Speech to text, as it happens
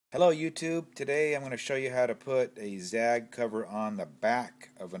Hello YouTube. Today I'm going to show you how to put a Zagg cover on the back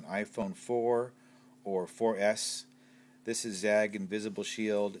of an iPhone 4 or 4S. This is Zagg Invisible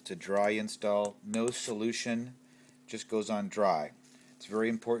Shield. It's a dry install, no solution, just goes on dry. It's very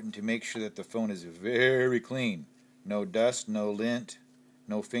important to make sure that the phone is very clean. No dust, no lint,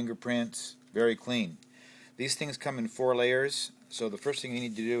 no fingerprints, very clean. These things come in 4 layers, so the first thing you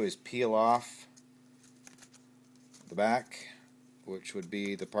need to do is peel off the back, which would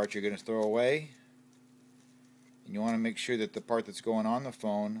be the part you're going to throw away. And you want to make sure that the part that's going on the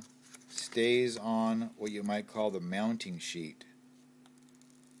phone stays on what you might call the mounting sheet,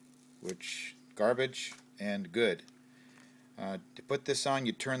 which garbage and good. To put this on,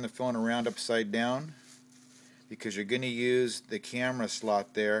 you turn the phone around upside down because you're going to use the camera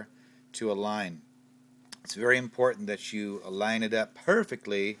slot there to align. It's very important that you align it up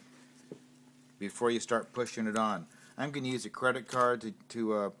perfectly before you start pushing it on. I'm going to use a credit card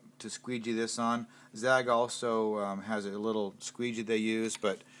to squeegee this on. Zagg also has a little squeegee they use,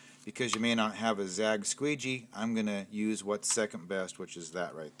 but because you may not have a Zagg squeegee, I'm going to use what's second best, which is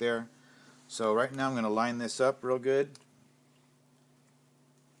that right there. So right now I'm going to line this up real good.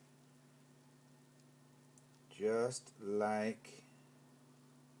 Just like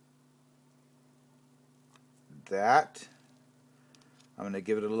that. I'm going to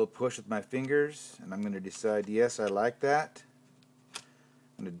give it a little push with my fingers, and I'm going to decide, yes, I like that.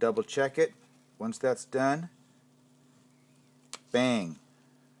 I'm going to double check it. Once that's done, bang.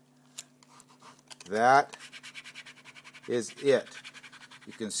 That is it.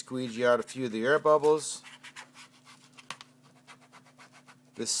 You can squeegee out a few of the air bubbles.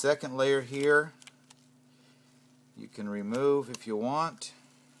 This second layer here, you can remove if you want.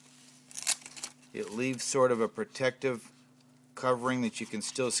 It leaves sort of a protective covering that you can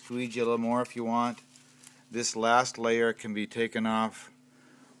still squeegee a little more if you want. This last layer can be taken off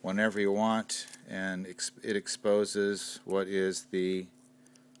whenever you want, and it exposes what is the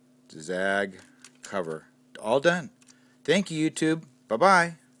Zagg cover. All done. Thank you, YouTube.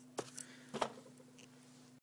 Bye-bye.